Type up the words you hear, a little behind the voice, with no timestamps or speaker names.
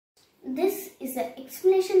This is an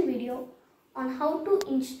explanation video on how to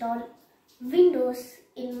install Windows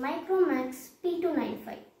in Micromax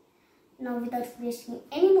P295. Now without wasting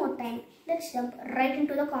any more time, let's jump right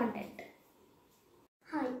into the content.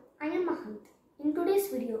 Hi, I am Mahant. In today's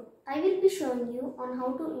video, I will be showing you on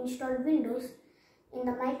how to install Windows in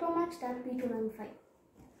the Micromax tab P295.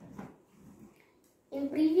 In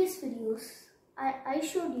previous videos, I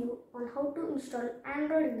showed you on how to install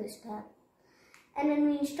Android in this tab. And when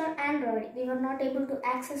we installed Android, we were not able to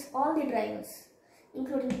access all the drivers,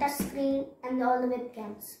 including touchscreen and all the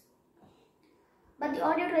webcams. But the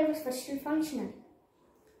audio drivers were still functional.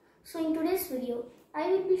 So in today's video, I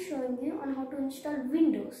will be showing you on how to install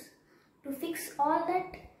Windows to fix all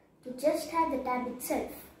that to just have the tab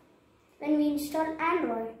itself. When we install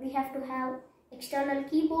Android, we have to have external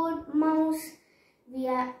keyboard, mouse. We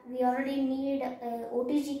already need a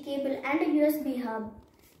OTG cable and a USB hub,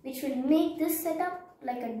 which will make this setup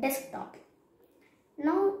like a desktop.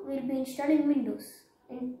 Now we'll be installing Windows.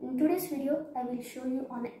 In today's video, I will show you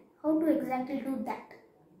on how to exactly do that.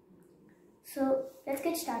 So let's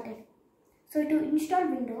get started. So to install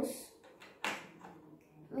Windows,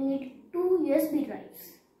 we need two USB drives.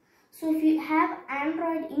 So if you have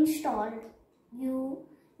Android installed, you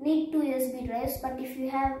need two USB drives, but if you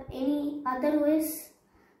have any other OS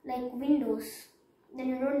like Windows, then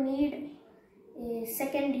you don't need a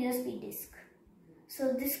second USB disk.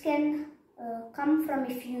 So this can come from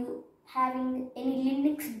if you having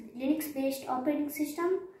any Linux based operating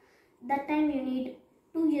system. That time you need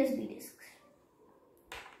two USB disks.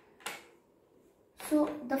 So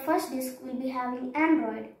the first disk will be having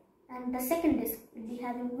Android and the second disk will be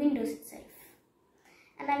having Windows itself.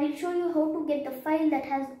 And I will show you how to get the file that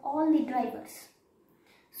has all the drivers.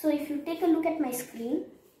 So if you take a look at my screen,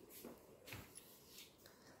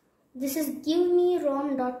 this is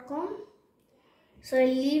givemerom.com. So I'll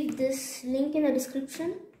leave this link in the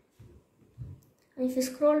description. And if you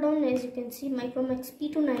scroll down, as you can see, Micromax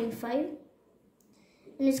P295.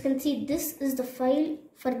 And as you can see, this is the file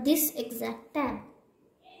for this exact tab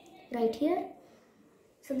right here.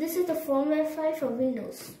 So this is the firmware file for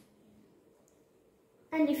Windows.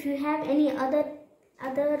 And if you have any other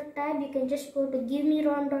tab, you can just go to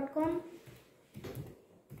givemerom.com.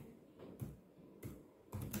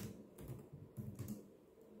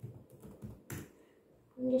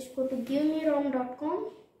 Just go to givemerom.com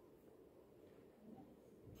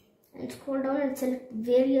and scroll down and select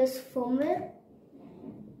various firmware.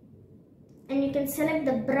 And you can select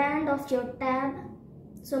the brand of your tab.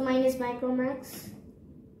 So mine is Micromax.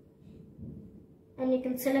 And you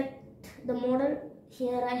can select the model.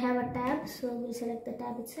 Here I have a tab, so we'll select the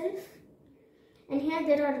tab itself. And here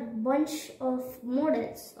there are a bunch of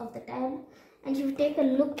models of the tab. And if you take a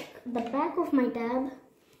look at the back of my tab,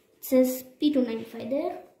 it says P295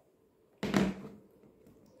 there.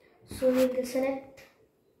 So we will select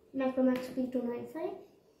Micromax P295.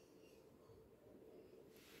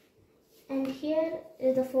 And here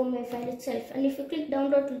is the firmware file itself. And if you click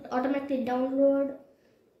download, it will automatically download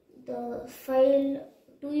the file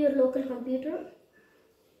to your local computer.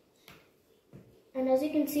 And as you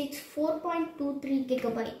can see, it's 4.23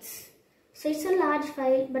 gigabytes. So it's a large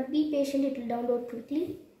file, but be patient, it will download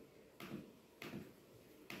quickly.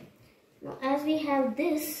 Now as we have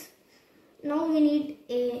this, now we need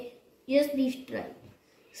a USB drive.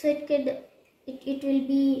 So it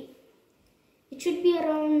should be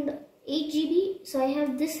around 8 GB. So I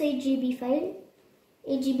have this 8 GB file,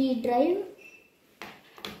 8 GB drive.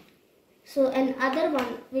 So another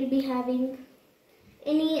one will be having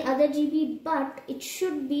any other GB, but it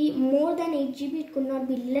should be more than 8 GB. It could not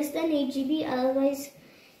be less than 8 GB, otherwise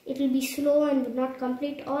it will be slow and would not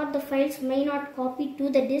complete, or the files may not copy to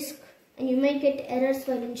the disk and you may get errors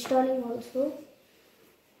while installing also.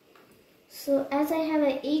 So as I have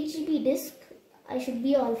an 8 GB disk, I should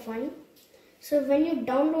be all fine. So when you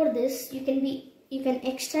download this, you can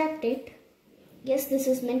extract it. Yes, this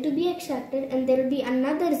is meant to be extracted, and there will be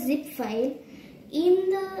another zip file in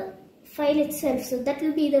the file itself. So that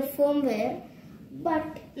will be the firmware.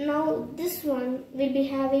 But now this one will be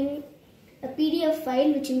having a PDF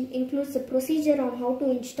file which includes the procedure on how to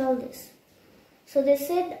install this. So they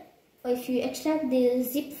said if you extract the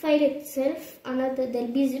zip file itself, there will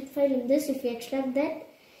be a zip file in this. If you extract that,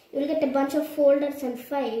 you will get a bunch of folders and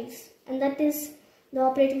files, and that is the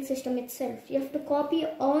operating system itself. You have to copy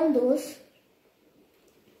all those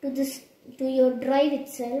to your drive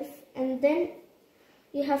itself, and then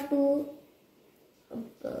you have to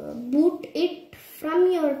boot it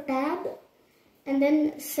from your tab, and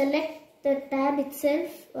then select the tab itself,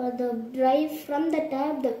 the drive from the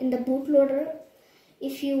tab in the bootloader.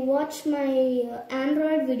 if you watch my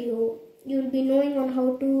Android video, you will be knowing on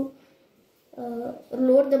how to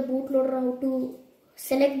load the bootloader, how to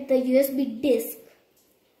select the USB disk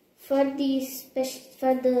for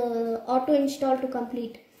the auto install to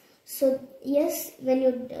complete. So yes, when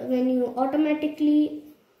you automatically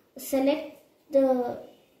select the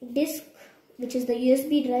disk, which is the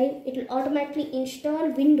USB drive, it will automatically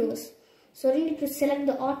install Windows. So you need to select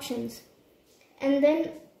the options, and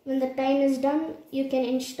then when the time is done, you can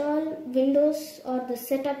install Windows or the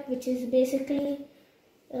setup, which is basically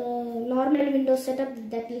normal Windows setup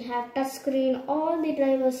that will have touchscreen, all the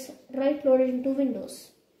drivers right loaded into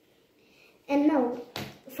Windows. And now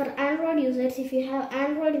for Android users, if you have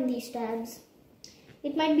Android in these tabs,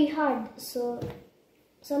 it might be hard. So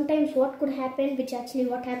sometimes what could happen, which actually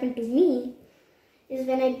what happened to me, is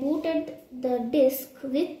when I booted the disk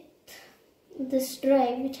with this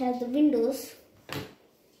drive which has the Windows,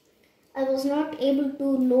 I was not able to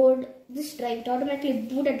load this drive. It automatically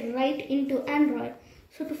booted right into Android.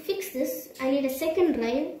 So to fix this, I need a second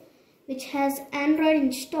drive which has Android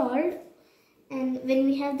installed, and when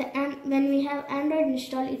we have Android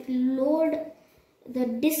installed, it will load the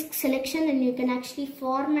disk selection, and you can actually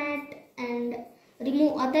format and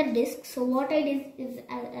remove other disks. So what I did is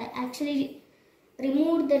actually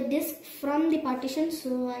removed the disk from the partition.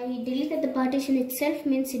 So I deleted the partition itself,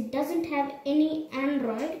 means it doesn't have any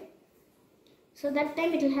Android. So that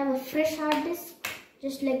time it will have a fresh hard disk,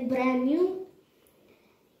 just like brand new.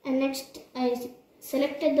 And next I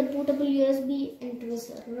selected the bootable USB, and it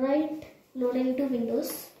was right loaded into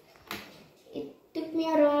Windows. It took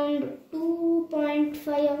me around 2.5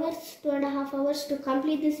 hours, 2.5 hours to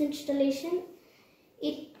complete this installation.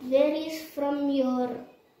 It varies from your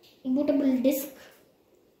bootable disk.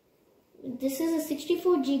 This is a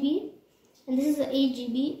 64 GB and this is a 8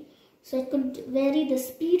 GB. So it could vary the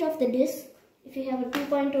speed of the disk if you have a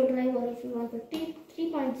 2.0 drive or if you want a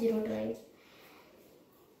 3.0 drive.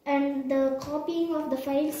 And the copying of the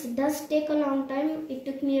files does take a long time. It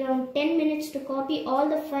took me around 10 minutes to copy all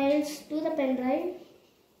the files to the pen drive.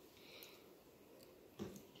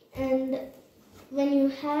 And when you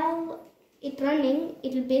have it running,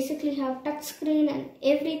 it will basically have touch screen and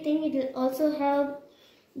everything. It will also have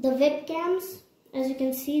the webcams. As you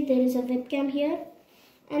can see, there is a webcam here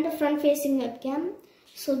and a front facing webcam.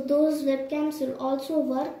 So those webcams will also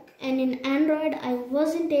work. And in Android, I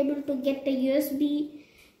wasn't able to get the USB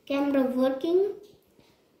camera working,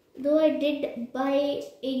 though I did buy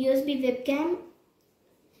a USB webcam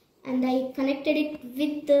and I connected it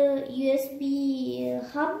with the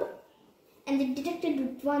USB hub, and it detected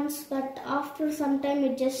it once, but after some time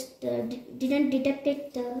it just didn't detect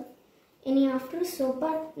it any after. So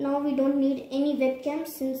but now we don't need any webcam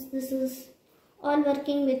since this is all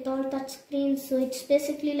working with all touch screens. So it's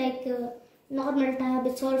basically like a normal tab,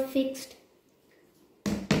 it's all fixed.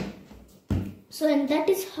 So, and that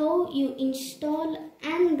is how you install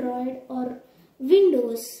Android or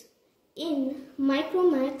Windows in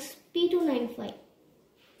Micromax P295.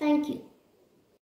 Thank you.